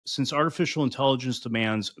Since artificial intelligence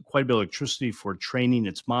demands quite a bit of electricity for training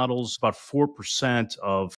its models, about 4%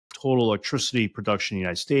 of total electricity production in the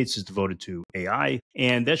United States is devoted to AI,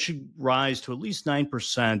 and that should rise to at least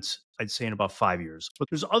 9%, I'd say, in about 5 years. But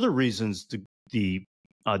there's other reasons the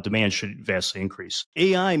demand should vastly increase.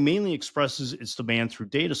 AI mainly expresses its demand through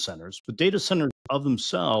data centers, but data centers of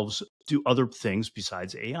themselves do other things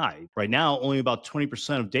besides AI. Right now, only about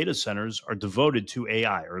 20% of data centers are devoted to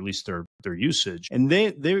AI, or at least their usage, and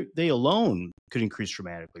they alone could increase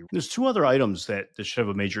dramatically. There's two other items that should have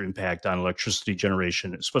a major impact on electricity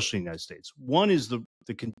generation, especially in the United States. One is the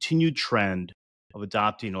continued trend of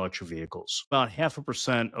adopting electric vehicles. About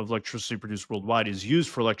 0.5% of electricity produced worldwide is used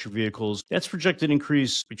for electric vehicles. That's projected to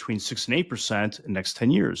increase between 6 and 8% in the next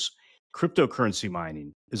 10 years. Cryptocurrency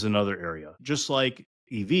mining is another area. Just like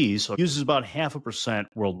EVs, so it uses about 0.5%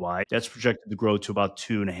 worldwide. That's projected to grow to about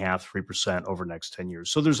 2.5%, 3% over the next 10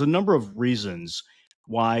 years. So there's a number of reasons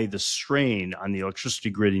why the strain on the electricity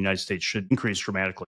grid in the United States should increase dramatically.